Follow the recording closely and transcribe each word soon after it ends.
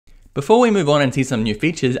Before we move on and see some new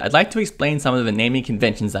features, I'd like to explain some of the naming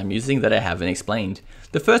conventions I'm using that I haven't explained.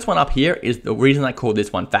 The first one up here is the reason I call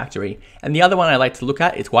this one factory, and the other one I like to look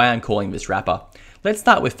at is why I'm calling this wrapper. Let's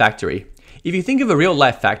start with factory. If you think of a real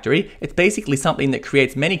life factory, it's basically something that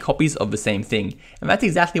creates many copies of the same thing. And that's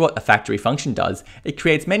exactly what a factory function does. It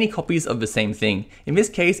creates many copies of the same thing. In this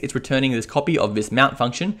case, it's returning this copy of this mount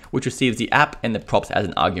function, which receives the app and the props as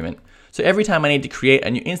an argument. So every time I need to create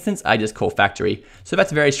a new instance, I just call factory. So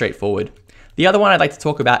that's very straightforward. The other one I'd like to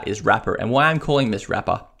talk about is wrapper and why I'm calling this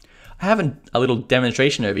wrapper. I have a little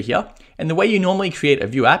demonstration over here. And the way you normally create a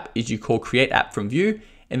Vue app is you call create app from Vue,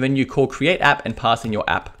 and then you call create app and pass in your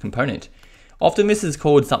app component. Often this is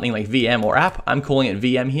called something like VM or app. I'm calling it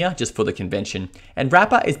VM here just for the convention. And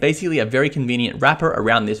wrapper is basically a very convenient wrapper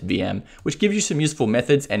around this VM, which gives you some useful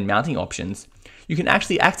methods and mounting options. You can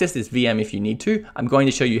actually access this VM if you need to. I'm going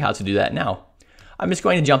to show you how to do that now. I'm just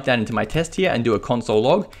going to jump down into my test here and do a console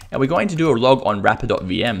log, and we're going to do a log on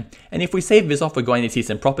wrapper.vm. And if we save this off, we're going to see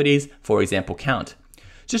some properties, for example, count.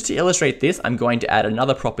 Just to illustrate this, I'm going to add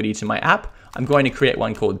another property to my app. I'm going to create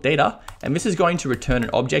one called data, and this is going to return an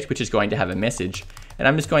object which is going to have a message. And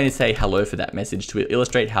I'm just going to say hello for that message to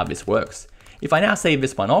illustrate how this works. If I now save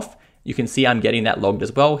this one off, you can see I'm getting that logged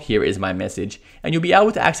as well. Here is my message. And you'll be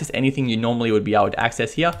able to access anything you normally would be able to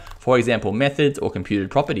access here, for example, methods or computed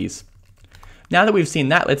properties. Now that we've seen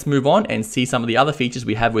that, let's move on and see some of the other features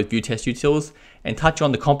we have with Vue Test Utils and touch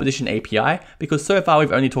on the composition API, because so far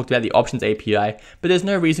we've only talked about the options API, but there's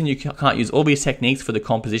no reason you can't use all these techniques for the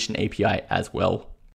composition API as well.